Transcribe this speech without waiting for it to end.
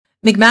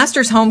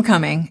McMaster's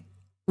homecoming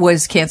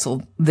was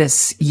canceled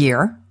this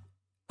year.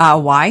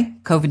 Why?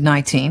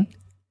 COVID-19.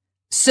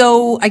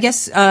 So I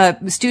guess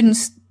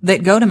students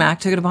that go to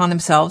Mac took it upon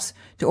themselves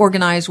to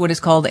organize what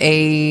is called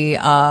a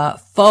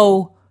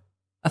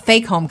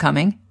fake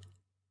homecoming,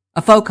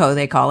 a FOCO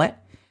they call it.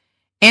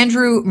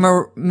 Andrew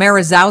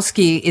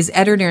Marozowski is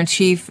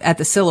editor-in-chief at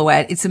The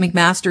Silhouette. It's a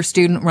McMaster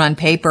student-run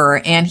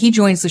paper, and he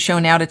joins the show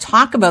now to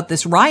talk about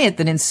this riot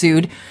that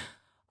ensued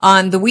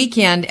on the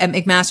weekend at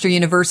McMaster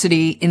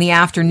University in the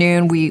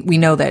afternoon. We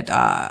know that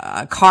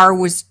a car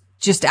was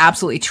just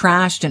absolutely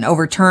trashed and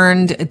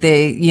overturned.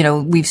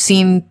 We've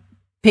seen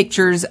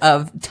pictures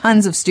of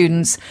tons of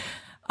students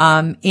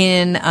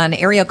in an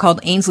area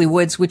called Ainsley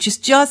Woods, which is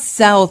just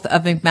south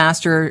of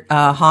McMaster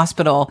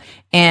Hospital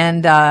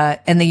and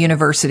the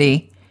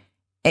university.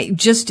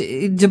 Just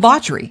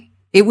debauchery.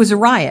 It was a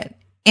riot.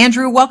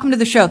 Andrew, welcome to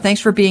the show.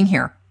 Thanks for being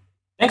here.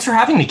 Thanks for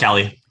having me,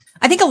 Kelly.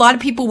 I think a lot of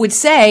people would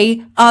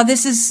say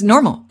this is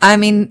normal. I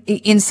mean,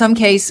 in some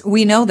case,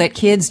 we know that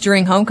kids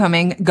during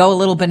homecoming go a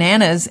little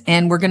bananas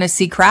and we're going to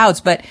see crowds.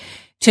 But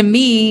to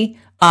me,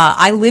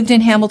 I lived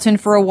in Hamilton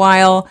for a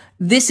while.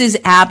 This is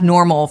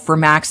abnormal for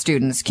Mac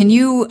students. Can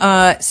you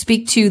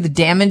speak to the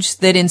damage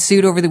that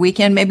ensued over the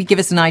weekend? Maybe give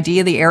us an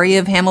idea of the area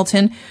of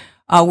Hamilton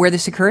where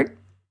this occurred?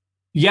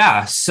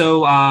 Yeah,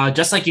 so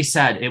just like you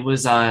said, it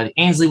was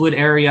Ainsley Wood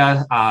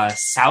area,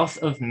 south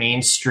of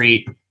Main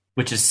Street,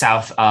 which is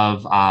south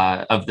of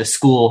the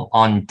school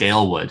on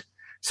Dalewood.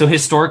 So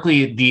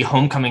historically, the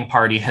homecoming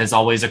party has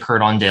always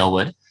occurred on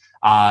Dalewood.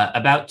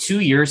 About 2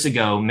 years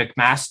ago,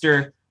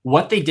 McMaster,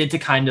 what they did to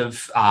kind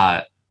of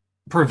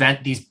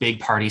prevent these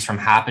big parties from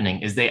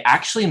happening is they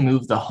actually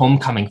moved the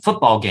homecoming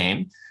football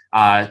game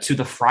to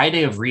the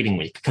Friday of Reading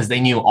Week because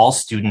they knew all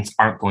students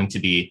aren't going to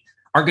be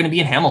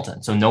in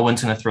Hamilton, so no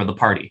one's going to throw the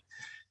party.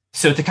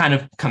 So to kind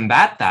of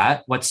combat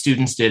that, what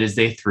students did is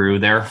they threw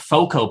their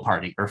FOCO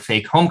party or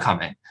fake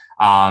homecoming.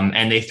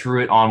 And they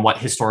threw it on what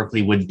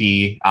historically would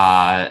be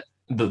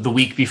the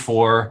week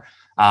before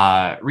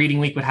Reading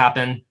Week would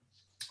happen.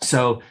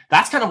 So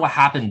that's kind of what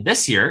happened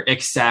this year,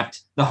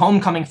 except the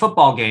homecoming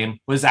football game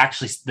was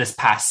actually this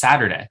past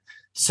Saturday.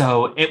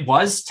 So it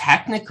was,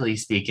 technically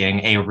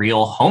speaking, a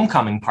real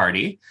homecoming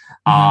party.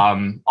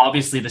 Mm-hmm.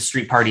 Obviously, the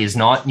street party is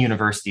not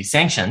university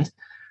sanctioned.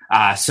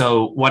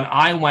 So when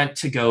I went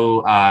to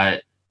go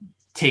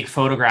take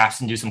photographs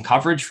and do some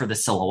coverage for The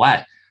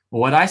Silhouette,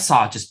 what I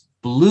saw just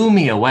blew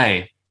me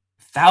away.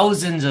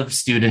 Thousands of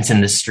students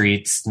in the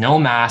streets, no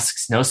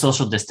masks, no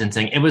social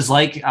distancing. It was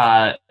like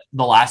the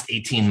last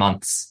 18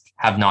 months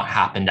have not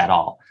happened at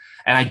all.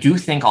 And I do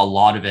think a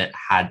lot of it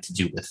had to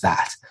do with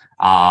that.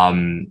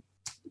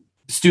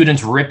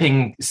 Students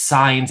ripping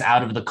signs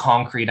out of the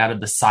concrete, out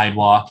of the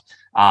sidewalk,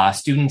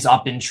 students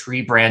up in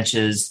tree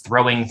branches,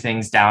 throwing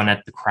things down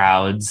at the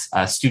crowds.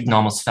 A student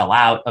almost fell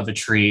out of a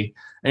tree.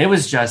 It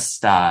was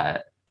just,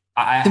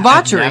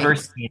 I've never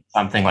seen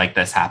something like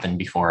this happen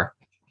before.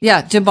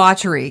 Yeah,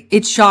 debauchery.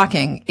 It's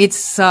shocking.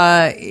 It's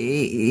hard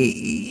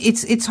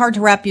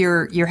to wrap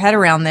your head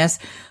around this.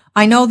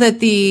 I know that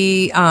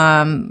the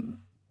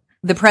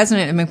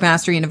president of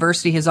McMaster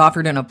University has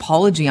offered an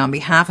apology on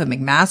behalf of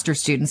McMaster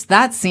students.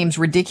 That seems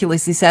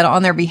ridiculous. He said,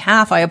 on their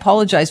behalf, I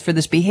apologize for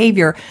this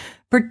behavior,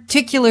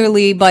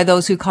 particularly by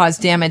those who cause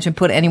damage and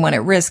put anyone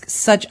at risk.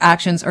 Such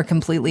actions are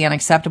completely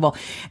unacceptable.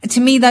 To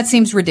me, that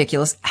seems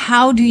ridiculous.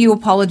 How do you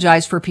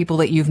apologize for people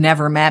that you've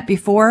never met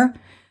before?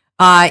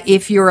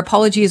 If your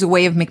apology is a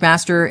way of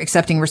McMaster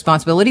accepting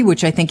responsibility,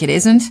 which I think it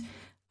isn't,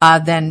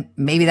 then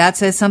maybe that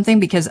says something,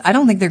 because I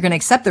don't think they're going to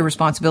accept the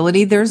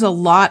responsibility. There's a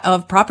lot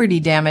of property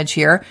damage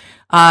here,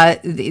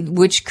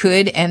 which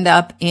could end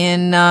up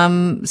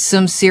in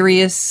some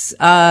serious,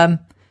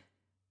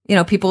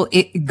 people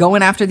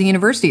going after the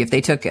university if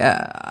they took,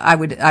 I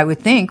would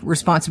think,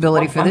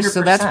 responsibility 100%. For this.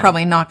 So that's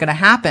probably not going to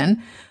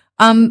happen.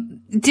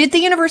 Did the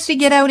university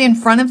get out in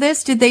front of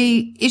this? Did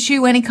they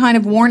issue any kind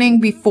of warning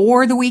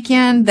before the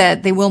weekend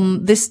that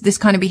this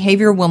kind of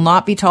behavior will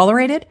not be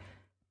tolerated?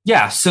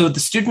 Yeah, so the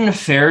Student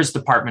Affairs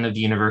Department of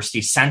the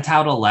university sent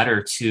out a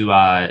letter to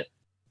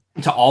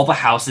all the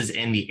houses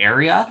in the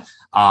area.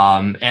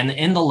 And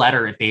in the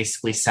letter, it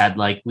basically said,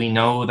 we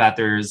know that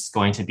there's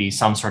going to be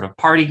some sort of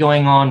party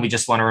going on. We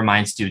just want to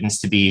remind students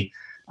to be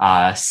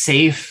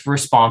safe,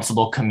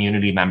 responsible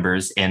community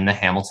members in the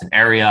Hamilton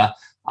area.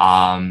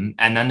 And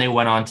then they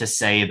went on to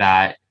say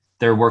that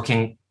they're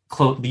working,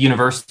 the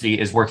university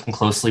is working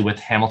closely with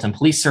Hamilton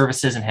Police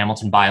Services and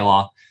Hamilton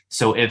Bylaw.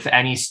 So if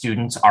any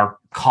students are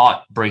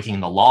caught breaking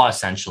the law,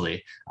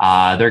 essentially,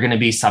 they're going to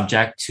be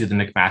subject to the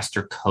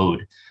McMaster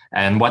Code.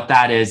 And what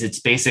that is, it's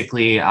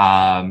basically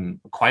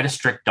quite a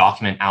strict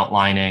document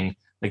outlining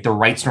the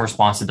rights and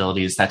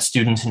responsibilities that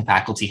students and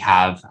faculty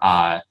have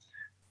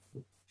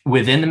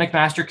within the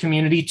McMaster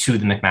community to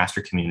the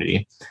McMaster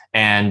community.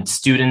 And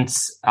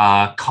students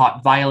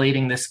caught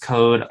violating this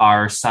code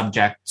are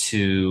subject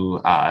to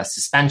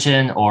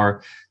suspension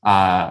or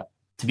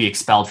to be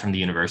expelled from the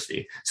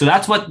university. So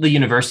that's what the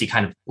university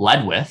kind of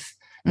led with.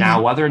 Mm-hmm.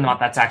 Now, whether or not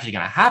that's actually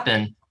going to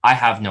happen, I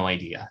have no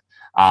idea.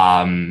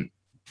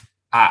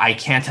 I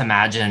can't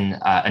imagine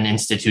an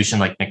institution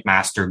like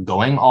McMaster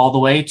going all the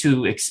way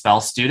to expel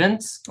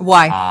students.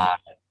 Why?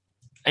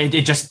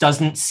 It just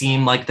doesn't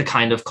seem like the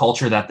kind of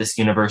culture that this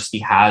university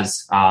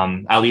has,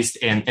 at least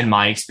in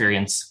my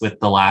experience with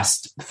the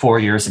last 4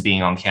 years of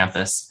being on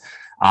campus.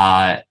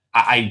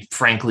 I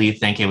frankly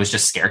think it was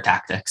just scare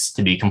tactics,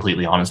 to be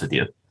completely honest with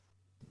you.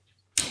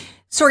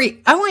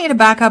 Sorry, I want you to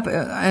back up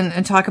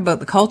and talk about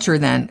the culture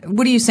then.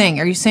 What are you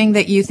saying? Are you saying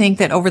that you think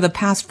that over the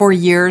past 4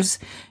 years,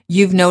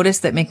 you've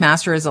noticed that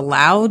McMaster has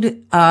allowed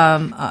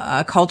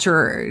a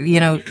culture,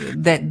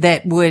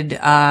 that would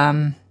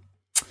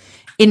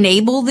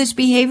enable this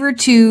behavior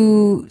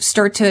to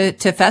start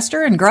to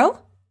fester and grow?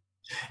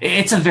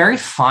 It's a very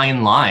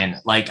fine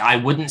line. Like, I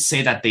wouldn't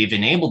say that they've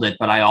enabled it,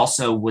 but I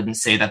also wouldn't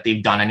say that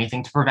they've done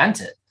anything to prevent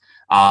it.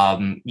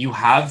 You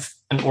have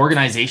an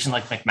organization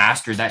like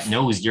McMaster that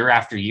knows year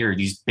after year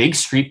these big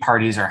street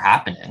parties are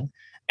happening,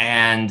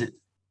 and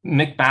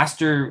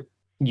McMaster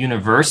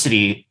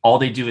University, all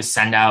they do is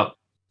send out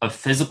a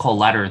physical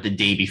letter the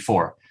day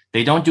before.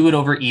 They don't do it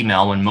over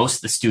email when most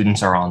of the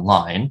students are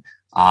online.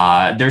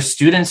 There's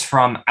students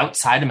from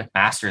outside of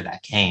McMaster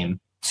that came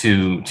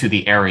to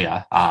the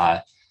area.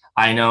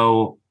 I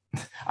know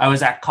I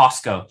was at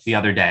Costco the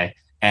other day,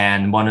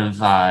 and one of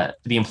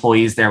the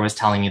employees there was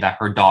telling me that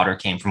her daughter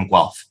came from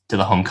Guelph to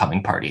the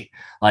homecoming party.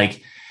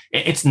 Like,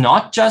 it's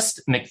not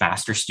just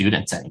McMaster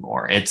students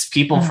anymore. It's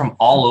people from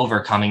all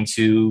over coming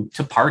to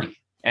party.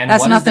 And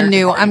that's nothing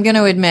new. I'm going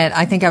to admit,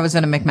 I think I was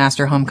at a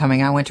McMaster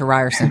homecoming. I went to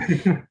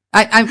Ryerson.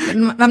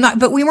 I'm not,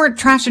 but we weren't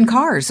trashing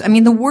cars. I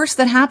mean, the worst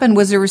that happened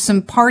was there were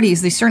some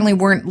parties. They certainly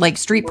weren't like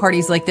street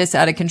parties like this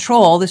out of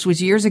control. This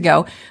was years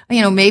ago.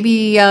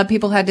 Maybe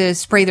people had to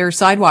spray their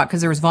sidewalk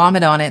because there was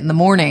vomit on it in the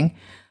morning.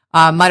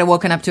 Might have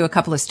woken up to a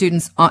couple of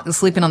students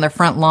sleeping on their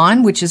front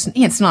lawn, which is,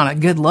 it's not a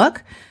good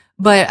look.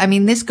 But I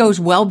mean, this goes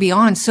well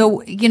beyond.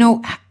 So,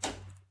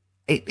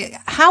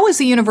 how is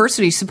the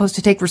university supposed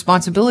to take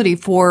responsibility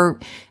for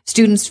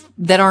students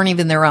that aren't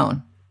even their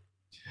own?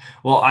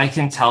 Well, I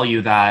can tell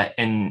you that,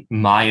 in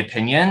my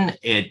opinion,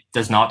 it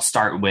does not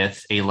start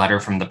with a letter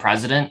from the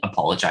president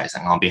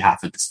apologizing on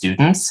behalf of the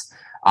students.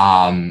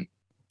 2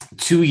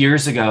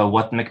 years ago,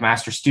 what the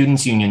McMaster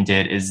Students Union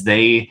did is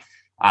they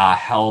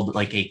held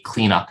like a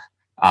cleanup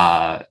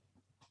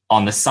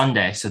on the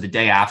Sunday, so the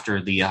day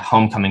after the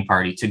homecoming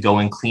party, to go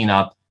and clean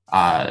up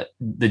the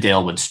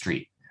Dalewood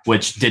Street,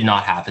 which did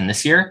not happen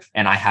this year.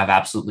 And I have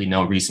absolutely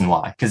no reason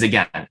why. Because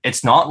again,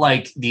 it's not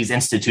like these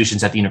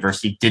institutions at the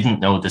university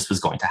didn't know this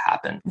was going to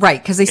happen.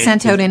 Right, because they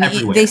sent out the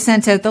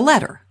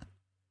letter.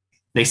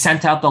 They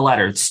sent out the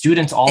letter.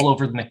 Students all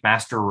over the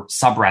McMaster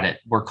subreddit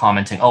were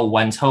commenting, "Oh,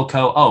 when's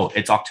HOCO? Oh,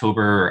 it's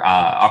October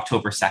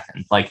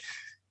 2nd." Like,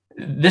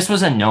 this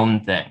was a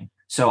known thing.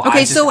 So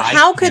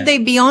how could they,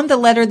 beyond the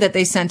letter that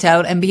they sent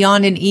out and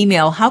beyond an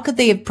email, how could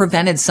they have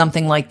prevented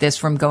something like this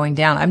from going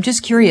down? I'm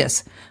just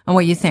curious on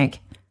what you think.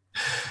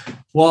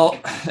 Well,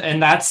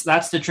 and that's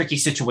the tricky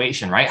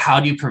situation, right? How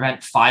do you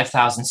prevent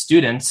 5,000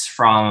 students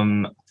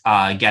from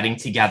getting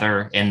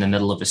together in the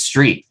middle of a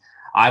street?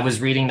 I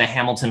was reading the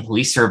Hamilton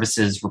Police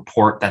Services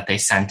report that they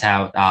sent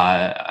out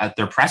at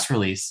their press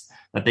release,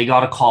 that they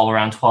got a call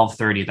around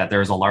 12:30 that there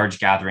was a large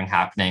gathering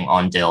happening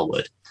on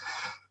Dalewood.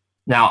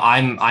 Now,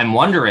 I'm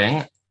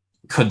wondering,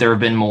 could there have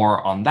been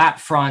more on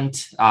that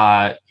front?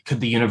 Could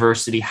the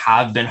university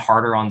have been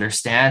harder on their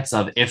stance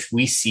of, if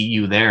we see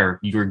you there,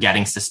 you're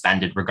getting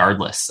suspended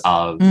regardless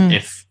of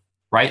if,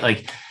 right?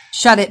 Like,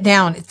 shut it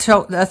down. It's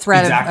a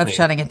threat of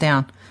shutting it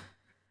down.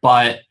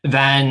 But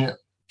then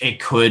it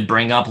could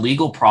bring up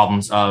legal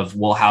problems of,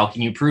 well, how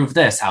can you prove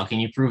this? How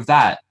can you prove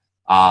that?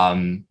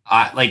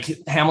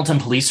 Like, Hamilton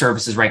Police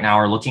Services right now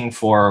are looking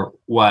for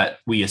what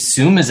we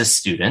assume is a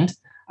student,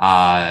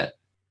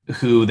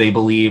 who they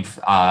believe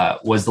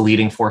was the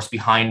leading force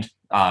behind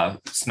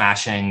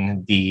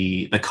smashing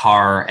the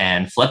car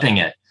and flipping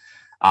it.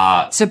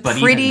 It's a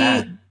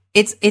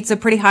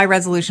pretty high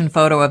resolution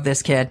photo of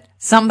this kid.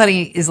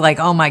 Somebody is like,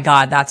 "Oh my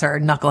God, that's our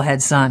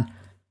knucklehead son."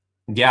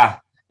 Yeah.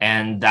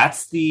 And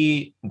that's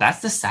the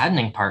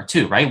saddening part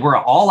too, right? We're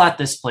all at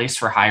this place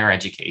for higher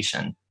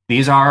education.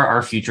 These are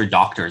our future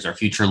doctors, our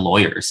future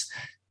lawyers.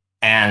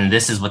 And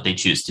this is what they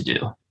choose to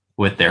do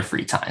with their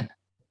free time.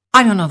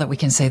 I don't know that we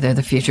can say they're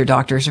the future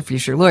doctors or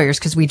future lawyers,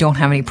 because we don't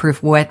have any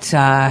proof what,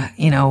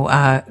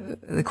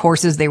 the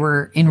courses they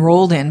were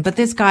enrolled in. But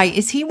this guy,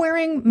 is he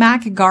wearing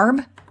Mac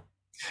garb?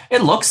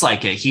 It looks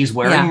like it. He's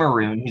wearing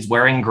maroon. He's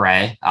wearing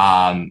gray.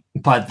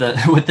 But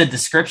with the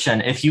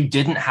description, if you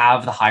didn't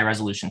have the high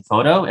resolution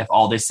photo, if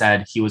all they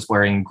said he was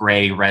wearing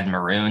gray, red,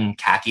 maroon,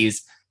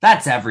 khakis,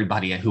 that's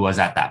everybody who was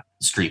at that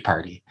street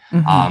party.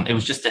 Mm-hmm. It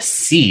was just a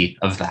sea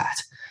of that.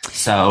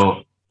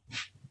 So,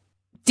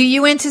 do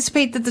you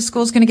anticipate that the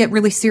school's going to get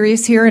really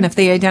serious here? And if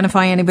they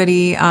identify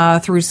anybody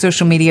through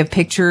social media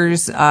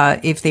pictures,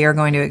 if they are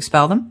going to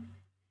expel them?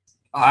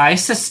 I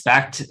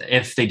suspect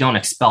if they don't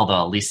expel, they'll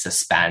at least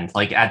suspend.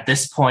 Like, at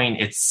this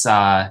point, it's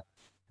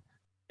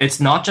it's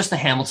not just the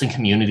Hamilton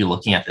community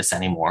looking at this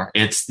anymore.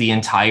 It's the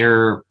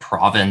entire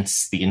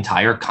province, the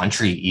entire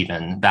country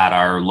even, that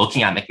are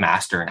looking at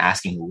McMaster and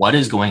asking what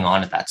is going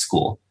on at that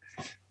school.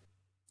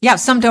 Yeah,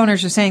 some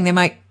donors are saying they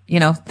might,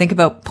 think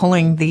about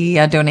pulling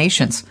the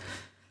donations.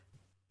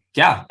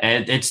 Yeah,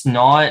 it's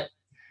not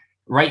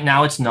right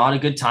now. It's not a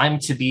good time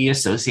to be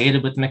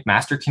associated with the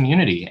McMaster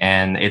community,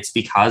 and it's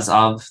because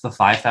of the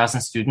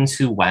 5,000 students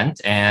who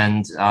went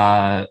and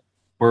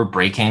were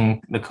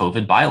breaking the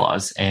COVID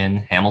bylaws in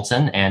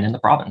Hamilton and in the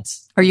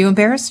province. Are you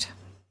embarrassed?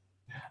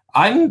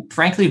 I'm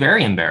frankly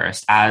very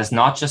embarrassed, as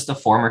not just a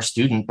former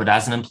student, but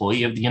as an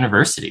employee of the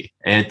university.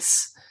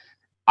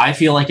 I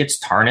feel like it's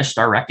tarnished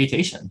our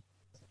reputation.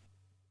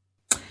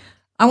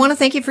 I want to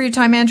thank you for your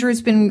time, Andrew. It's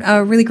been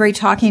really great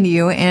talking to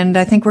you. And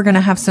I think we're going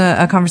to have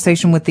a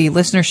conversation with the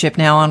listenership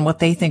now on what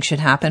they think should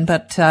happen.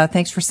 But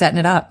thanks for setting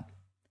it up.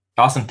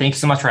 Awesome. Thanks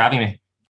so much for having me.